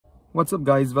What's up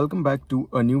guys, welcome back to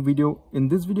a new video. In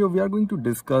this video we are going to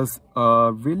discuss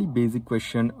a really basic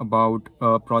question about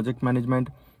project management.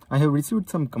 I have received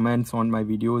some comments on my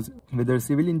videos whether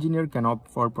civil engineer can opt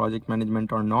for project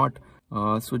management or not.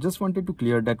 So just wanted to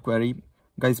clear that query.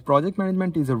 Guys, project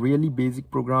management is a really basic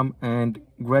program and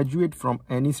graduate from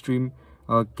any stream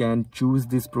can choose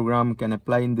this program, can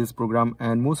apply in this program,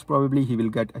 and most probably he will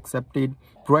get accepted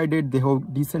provided they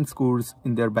have decent scores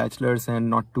in their bachelor's and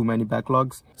not too many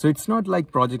backlogs. So it's not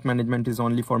like project management is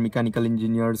only for mechanical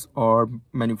engineers or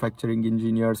manufacturing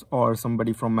engineers or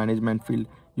somebody from management field.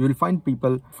 You will find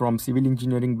people from civil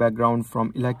engineering background,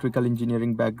 from electrical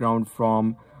engineering background,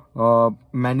 from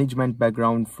management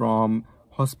background, from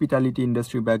hospitality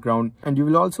industry background, and you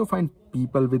will also find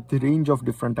people with a range of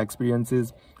different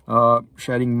experiences.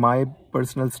 Sharing my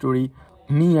personal story,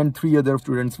 me and 3 other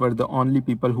students were the only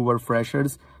people who were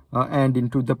freshers and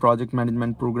into the project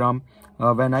management program.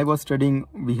 When I was studying,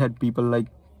 we had people like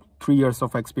 3 years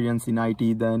of experience in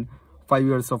IT, then 5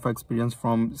 years of experience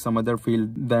from some other field,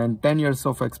 then 10 years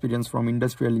of experience from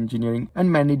industrial engineering,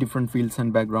 and many different fields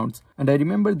and backgrounds. And I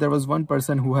remember there was one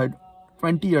person who had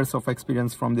 20 years of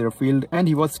experience from their field and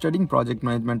he was studying project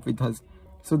management with us.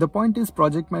 So the point is,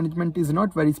 project management is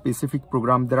not very specific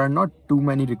program. There are not too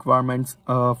many requirements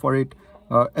for it.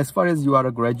 As far as you are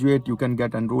a graduate, you can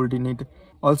get enrolled in it.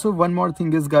 Also, one more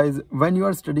thing is, guys, when you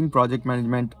are studying project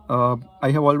management,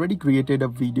 I have already created a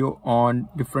video on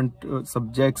different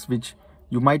subjects which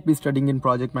you might be studying in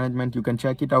project management. You can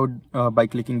check it out by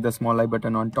clicking the small I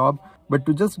button on top. But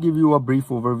to just give you a brief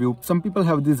overview, some people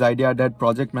have this idea that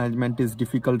project management is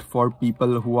difficult for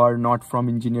people who are not from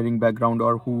engineering background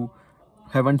or who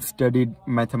haven't studied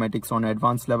mathematics on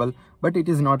advanced level, but it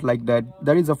is not like that.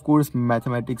 There is of course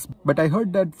mathematics, but I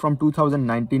heard that from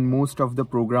 2019 most of the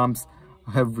programs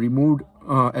have removed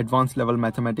advanced level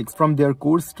mathematics from their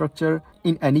course structure.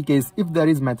 In any case, if there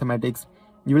is mathematics,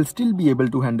 you will still be able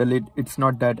to handle it. It's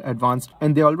not that advanced,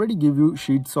 and they already give you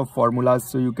sheets of formulas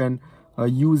so you can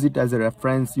use it as a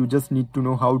reference. You just need to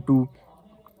know how to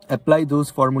apply those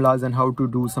formulas and how to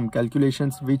do some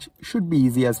calculations, which should be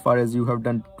easy as far as you have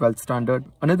done 12th standard.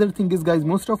 Another thing is, guys,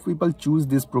 most of people choose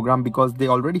this program because they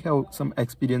already have some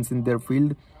experience in their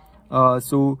field.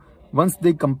 So once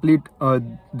they complete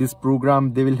this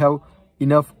program, they will have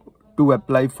enough to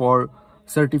apply for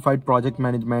certified project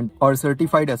management or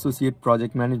certified associate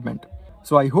project management.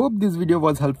 So I hope this video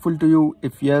was helpful to you.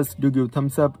 If yes, do give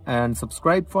thumbs up and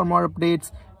subscribe for more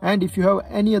updates. And if you have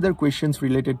any other questions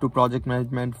related to project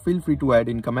management, feel free to add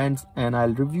in comments and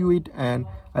I'll review it and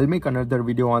I'll make another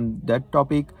video on that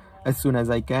topic as soon as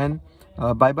I can.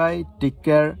 Bye bye, take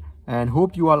care, and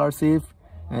hope you all are safe,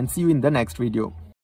 and see you in the next video.